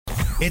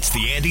It's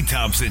the Andy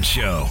Thompson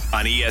Show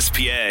on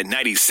ESPN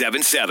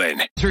 97.7.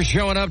 Thanks for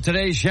showing up.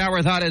 Today's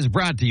Shower Thought is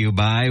brought to you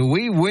by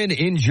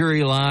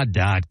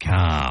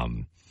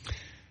WeWinInjuryLaw.com.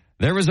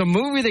 There was a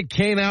movie that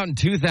came out in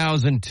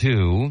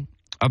 2002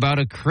 about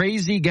a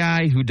crazy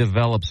guy who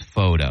develops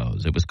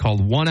photos. It was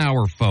called 1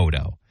 Hour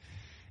Photo.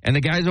 And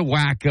the guy's a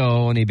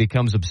wacko, and he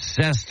becomes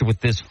obsessed with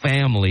this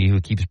family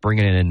who keeps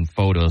bringing in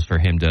photos for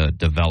him to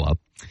develop.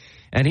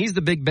 And he's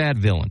the big bad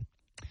villain.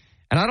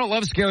 And I don't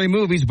love scary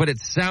movies, but it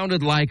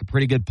sounded like a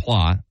pretty good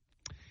plot.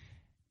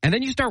 And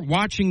then you start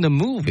watching the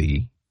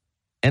movie,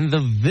 and the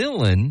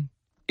villain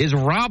is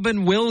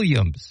Robin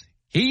Williams.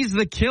 He's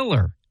the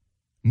killer,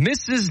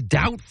 Mrs.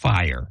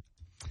 Doubtfire.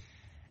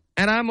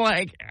 And I'm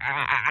like,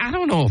 I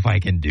don't know if I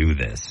can do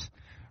this.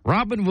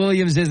 Robin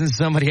Williams isn't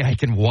somebody I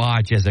can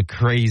watch as a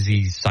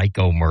crazy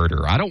psycho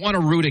murderer. I don't want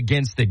to root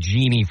against the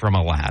genie from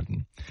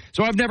Aladdin.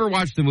 So I've never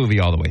watched the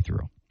movie all the way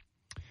through.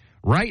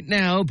 Right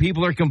now,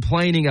 people are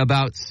complaining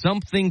about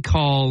something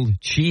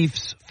called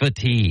Chiefs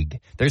fatigue.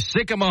 They're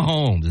sick of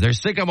Mahomes. They're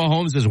sick of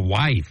Mahomes'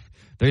 wife.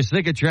 They're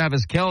sick of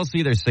Travis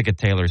Kelce. They're sick of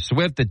Taylor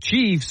Swift. The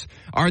Chiefs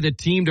are the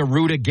team to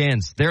root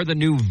against. They're the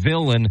new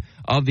villain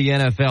of the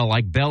NFL,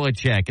 like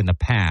Belichick and the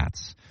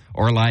Pats,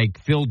 or like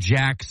Phil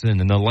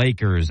Jackson and the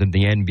Lakers and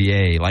the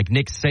NBA, like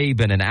Nick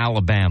Saban and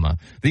Alabama.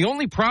 The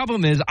only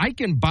problem is I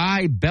can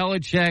buy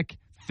Belichick,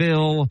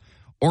 Phil,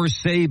 or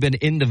Saban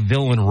in the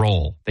villain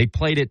role. They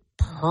played it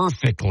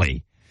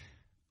perfectly.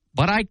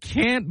 But I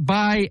can't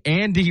buy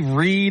Andy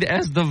Reid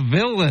as the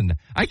villain.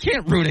 I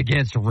can't root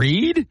against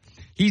Reid.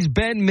 He's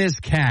been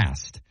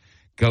miscast.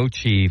 Go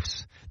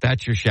Chiefs.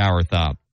 That's your shower thought.